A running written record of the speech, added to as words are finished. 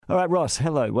All right, Ross,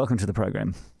 hello. Welcome to the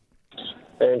program.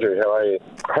 Andrew, how are you?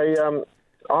 Hey,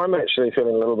 I'm actually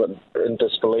feeling a little bit in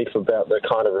disbelief about the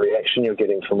kind of reaction you're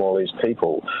getting from all these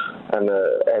people and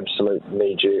the absolute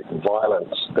knee-jerk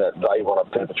violence that they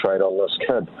want to perpetrate on this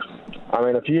kid. I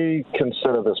mean, if you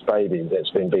consider this baby that's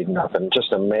been beaten up, and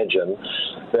just imagine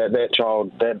that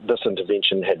child, that this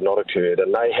intervention had not occurred,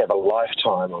 and they have a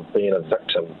lifetime of being a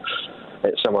victim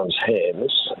at someone's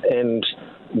hands, and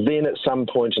then at some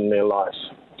point in their life,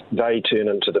 they turn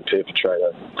into the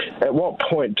perpetrator. At what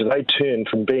point do they turn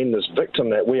from being this victim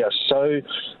that we are so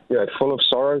full of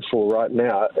sorrow for right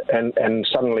now, and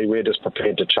suddenly we're just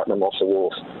prepared to chuck them off the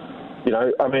wharf?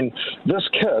 I mean, this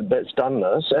kid that's done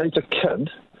this, and he's a kid,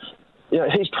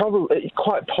 he's probably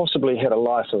quite possibly had a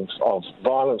life of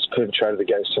violence perpetrated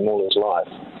against him all his life.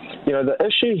 The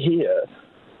issue here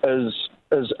is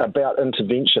about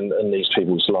intervention in these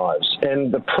people's lives.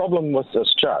 And the problem with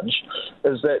this judge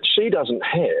is that she doesn't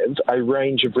have a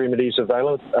range of remedies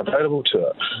available to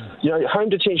her. Home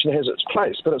detention has its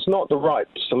place, but it's not the right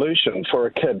solution for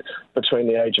a kid between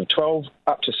the age of 12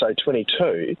 up to, say,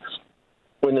 22,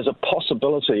 when there's a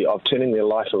possibility of turning their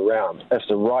life around if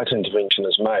the right intervention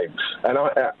is made. And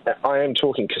I am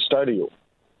talking custodial.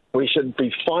 We should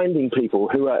be finding people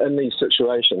who are in these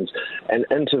situations and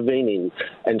intervening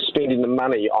and spending the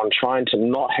money on trying to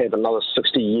not have another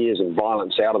 60 years of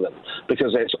violence out of them,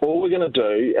 because that's all we're going to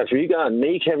do. If you're going to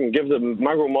kneecap and give the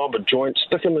mongrel mob a joint,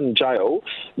 stick them in jail,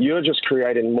 you're just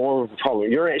creating more of a problem.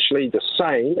 You're actually the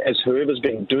same as whoever's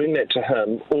been doing that to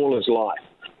him all his life,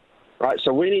 right?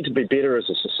 So we need to be better as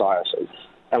a society.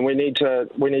 And we need to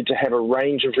have a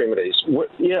range of remedies.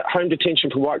 Home detention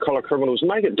for white-collar criminals,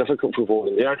 make it difficult for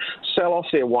them. Sell off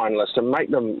their wine list and make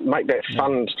that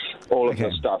fund all of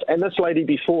this stuff. And this lady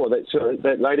before that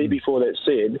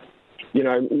said,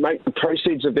 make the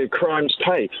proceeds of their crimes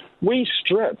pay. We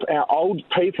strip our old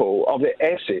people of their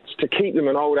assets to keep them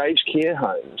in old age care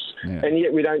homes, and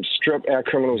yet we don't strip our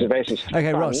criminals of assets.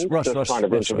 Okay, Ross,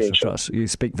 you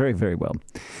speak very, very well.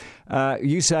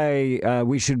 You say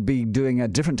we should be doing a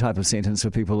different type of sentence for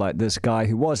people like this guy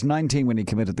who was 19 when he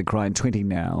committed the crime, 20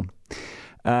 now.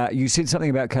 You said something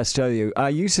about custodio. Are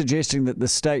you suggesting that the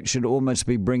state should almost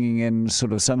be bringing in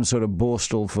some sort of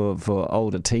borstal for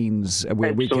older teens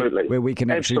where we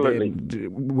can actually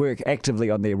work actively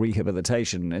on their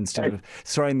rehabilitation instead of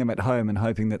throwing them at home and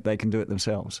hoping that they can do it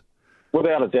themselves?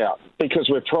 Without a doubt, because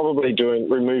we're probably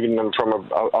removing them from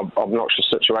an obnoxious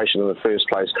situation in the first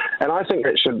place. And I think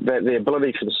that the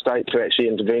ability for the state to actually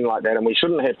intervene like that, and we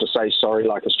shouldn't have to say sorry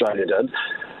like Australia did.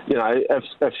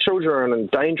 If children are in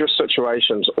dangerous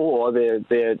situations or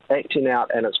they're acting out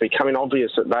and it's becoming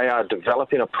obvious that they are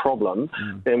developing a problem,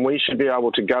 then we should be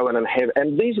able to go in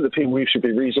and these are the people we should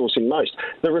be resourcing most.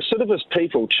 The recidivist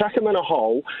people, chuck them in a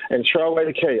hole and throw away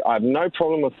the key. I have no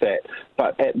problem with that.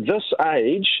 But at this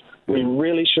age, we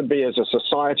really should be, as a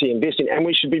society, investing, and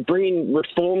we should be bringing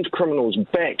reformed criminals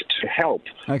back to help.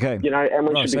 Okay. And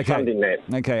we should be funding that.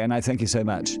 Okay, and I thank you so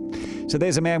much. So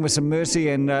there's a man with some mercy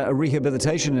and a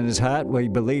rehabilitation in his heart. We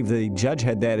believe the judge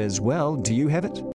had that as well. Do you have it?